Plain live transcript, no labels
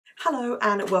Hello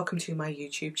and welcome to my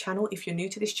YouTube channel. If you're new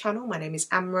to this channel, my name is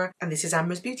Amra and this is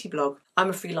Amra's Beauty Blog.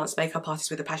 I'm a freelance makeup artist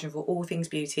with a passion for all things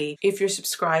beauty. If you're a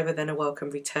subscriber, then a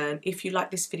welcome return. If you like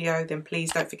this video, then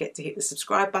please don't forget to hit the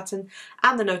subscribe button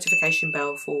and the notification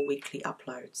bell for weekly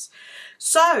uploads.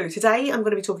 So today I'm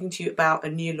going to be talking to you about a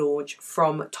new launch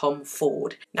from Tom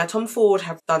Ford. Now Tom Ford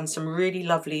have done some really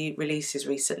lovely releases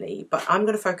recently, but I'm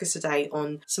going to focus today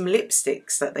on some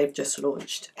lipsticks that they've just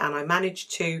launched, and I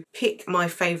managed to pick my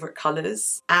favourite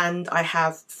colours, and I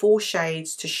have 4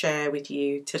 shades to share with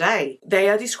you today. They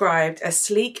are described as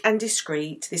sleek and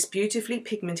discreet. This beautifully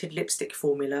pigmented lipstick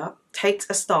formula takes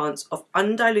a stance of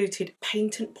undiluted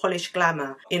paint and polish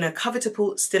glamour in a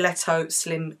covetable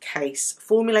stiletto-slim case,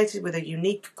 formulated with a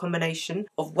unique combination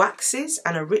of waxes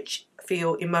and a rich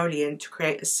feel emollient to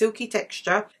create a silky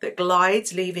texture that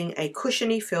glides, leaving a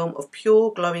cushiony film of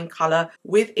pure glowing colour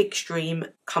with extreme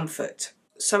comfort.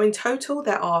 So in total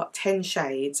there are 10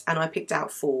 shades and I picked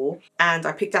out 4, and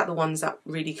I picked out the ones that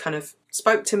really kind of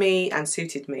spoke to me and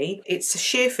suited me. It's a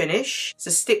sheer finish, it's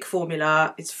a stick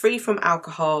formula, it's free from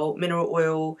alcohol, mineral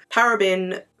oil,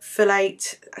 paraben,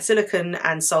 phthalate, silicone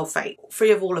and sulfate.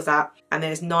 Free of all of that, and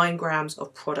there's 9 grams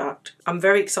of product. I'm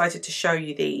very excited to show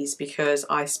you these because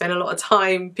I spent a lot of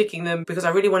time picking them because I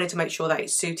really wanted to make sure that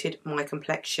it suited my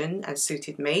complexion and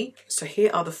suited me. So here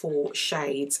are the 4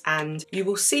 shades, and you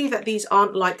will see that these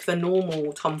aren't like the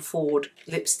normal Tom Ford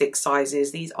lipstick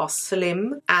sizes. These are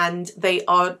slim and they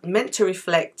are meant to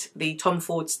reflect the Tom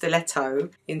Ford stiletto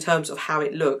in terms of how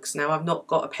it looks. Now I've not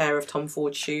got a pair of Tom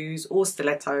Ford shoes or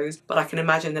stilettos, but I can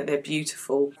imagine that they're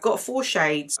beautiful. I've got 4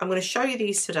 shades. I'm going to show you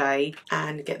these today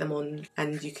and get them on,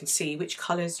 and you can see which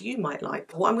colours you might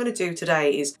like. What I'm going to do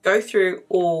today is go through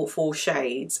all 4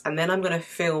 shades, and then I'm going to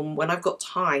film, when I've got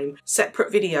time,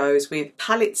 separate videos with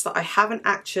palettes that I haven't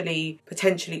actually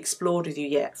potentially explored with you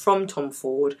yet from Tom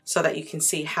Ford, so that you can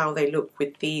see how they look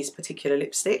with these particular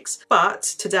lipsticks. But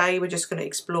today we're just going to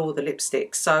explore the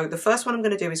lipsticks. So the first one I'm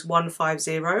going to do is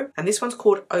 150, and this one's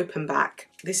called Open Back.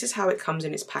 This is how it comes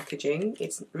in its packaging.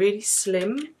 It's really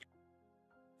slim,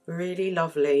 really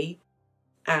lovely,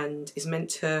 and is meant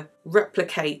to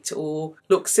replicate or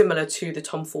look similar to the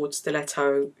Tom Ford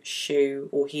stiletto shoe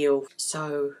or heel.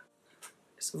 So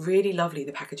it's really lovely,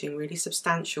 the packaging, really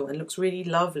substantial, and looks really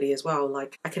lovely as well.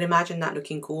 Like, I can imagine that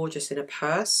looking gorgeous in a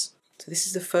purse. So this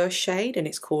is the first shade and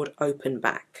it's called Open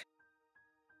Back.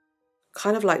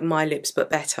 Kind of like My Lips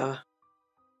but better.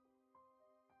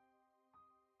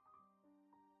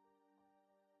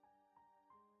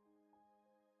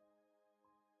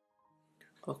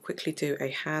 I'll quickly do a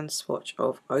hand swatch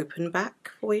of Open Back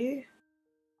for you.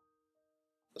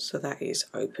 So that is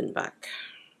Open Back.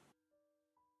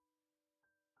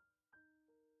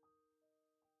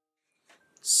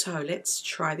 So let's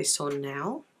try this on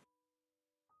now.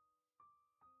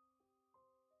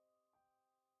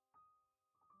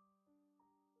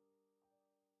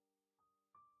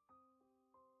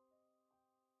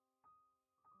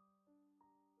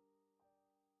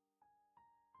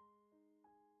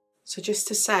 So just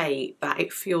to say that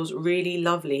it feels really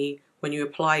lovely when you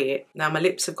apply it. Now my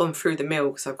lips have gone through the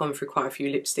mill because I've gone through quite a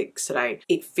few lipsticks today.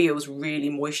 It feels really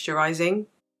moisturising.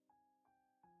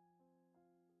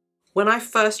 When I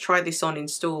first tried this on in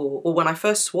store, or when I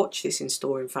first swatched this in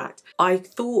store in fact, I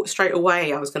thought straight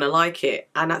away I was going to like it.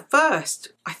 And at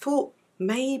first I thought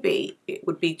maybe it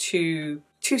would be too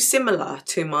similar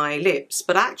to my lips,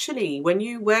 but actually when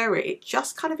you wear it, it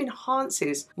just kind of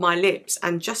enhances my lips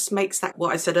and just makes that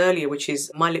what I said earlier, which is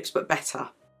my lips but better.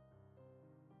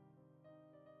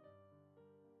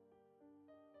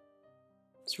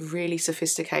 It's really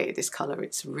sophisticated, this colour.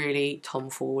 It's really Tom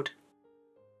Ford.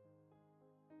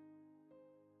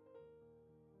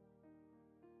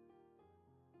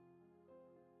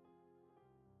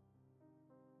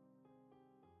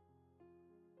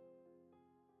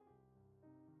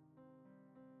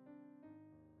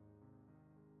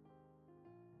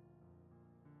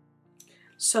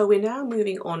 So we're now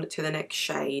moving on to the next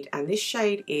shade, and this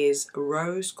shade is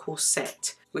Rose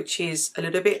Corset, which is a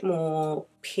little bit more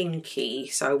pinky.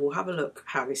 So we'll have a look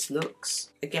how this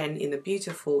looks. Again, in the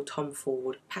beautiful Tom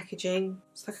Ford packaging.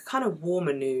 It's like a kind of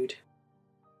warmer nude.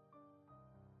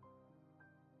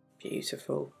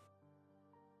 Beautiful.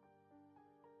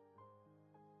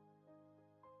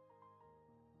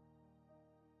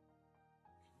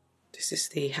 This is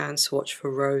the hand swatch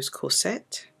for Rose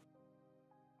Corset.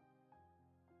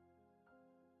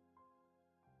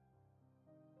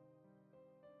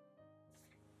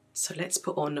 So let's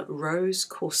put on Rose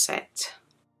Corset.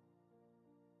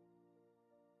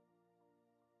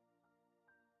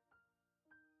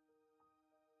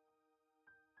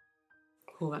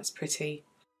 Oh, that's pretty.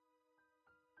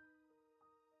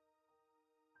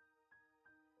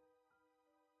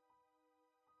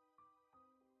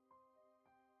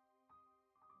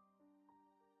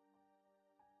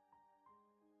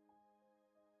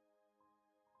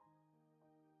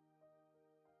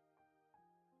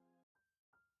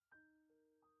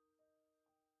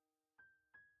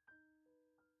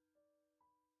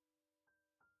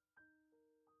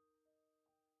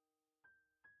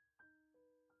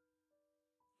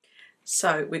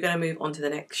 So we're going to move on to the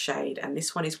next shade, and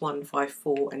this one is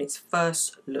 154 and it's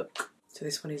First Look. So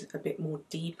this one is a bit more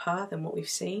deeper than what we've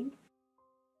seen.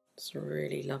 It's a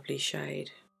really lovely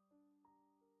shade.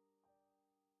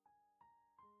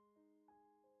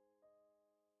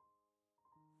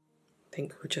 I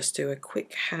think we'll just do a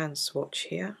quick hand swatch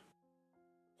here.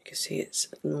 You can see it's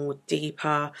more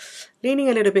deeper, leaning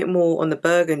a little bit more on the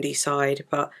burgundy side,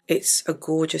 but it's a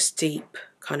gorgeous deep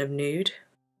kind of nude.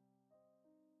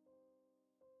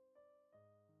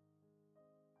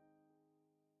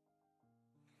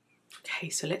 Okay,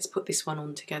 so let's put this one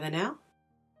on together now.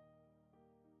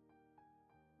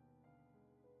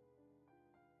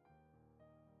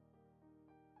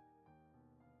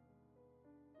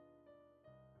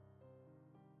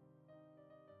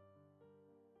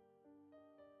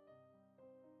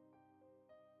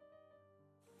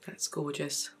 That's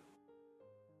gorgeous.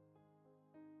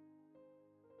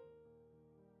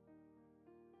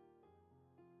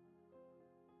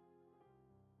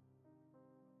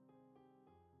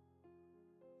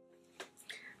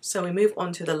 So we move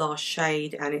on to the last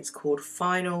shade, and it's called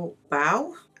Final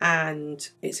Bow, and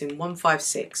it's in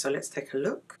 156. So let's take a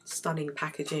look. Stunning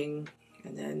packaging,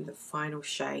 and then the final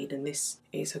shade, and this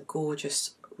is a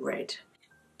gorgeous red.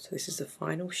 So this is the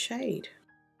final shade.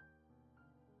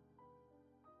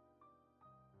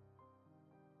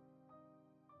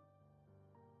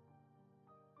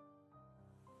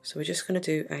 So we're just going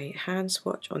to do a hand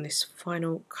swatch on this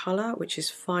final colour, which is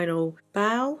Final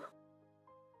Bow.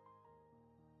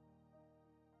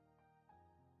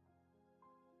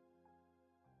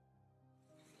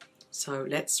 So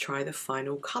let's try the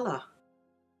final colour.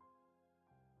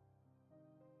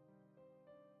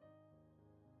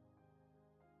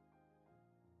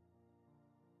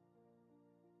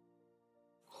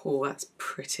 Oh, that's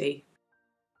pretty.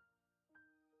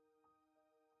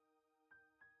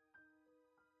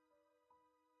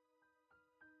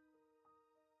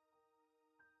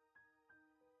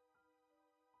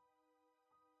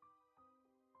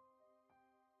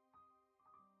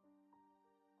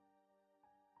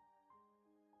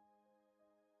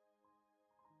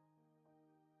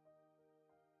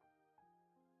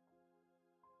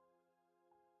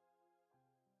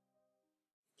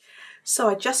 So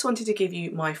I just wanted to give you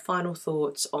my final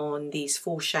thoughts on these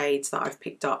 4 shades that I've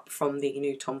picked up from the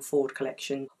new Tom Ford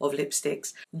collection of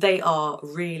lipsticks. They are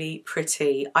really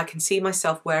pretty. I can see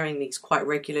myself wearing these quite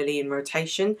regularly in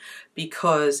rotation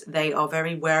because they are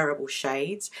very wearable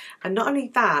shades. And not only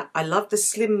that, I love the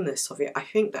slimness of it. I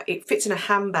think that it fits in a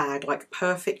handbag like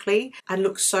perfectly and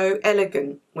looks so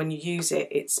elegant when you use it.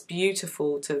 It's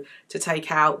beautiful to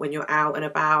take out when you're out and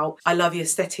about. I love the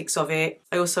aesthetics of it.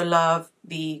 I also love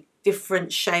the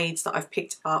different shades that I've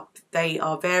picked up. They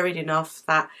are varied enough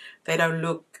that they don't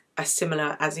look as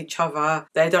similar as each other.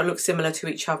 They don't look similar to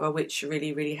each other, which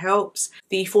really helps.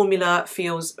 The formula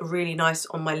feels really nice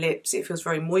on my lips. It feels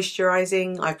very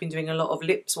moisturizing. I've been doing a lot of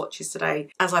lip swatches today.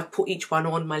 As I've put each one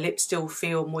on, my lips still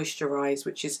feel moisturized,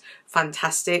 which is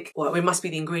fantastic. Well, it must be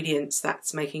the ingredients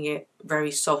that's making it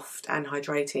very soft and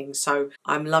hydrating, so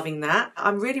I'm loving that.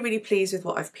 I'm really pleased with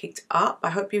what I've picked up. I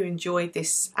hope you enjoyed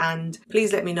this, and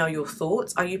please let me know your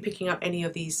thoughts. Are you picking up any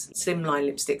of these slimline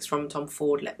lipsticks from Tom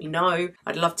Ford? Let me know.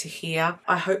 I'd love to hear.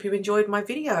 I hope you enjoyed my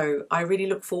video. I really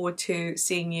look forward to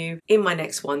seeing you in my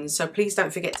next one, so please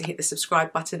don't forget to hit the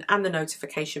subscribe button and the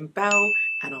notification bell,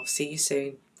 and I'll see you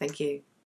soon. Thank you.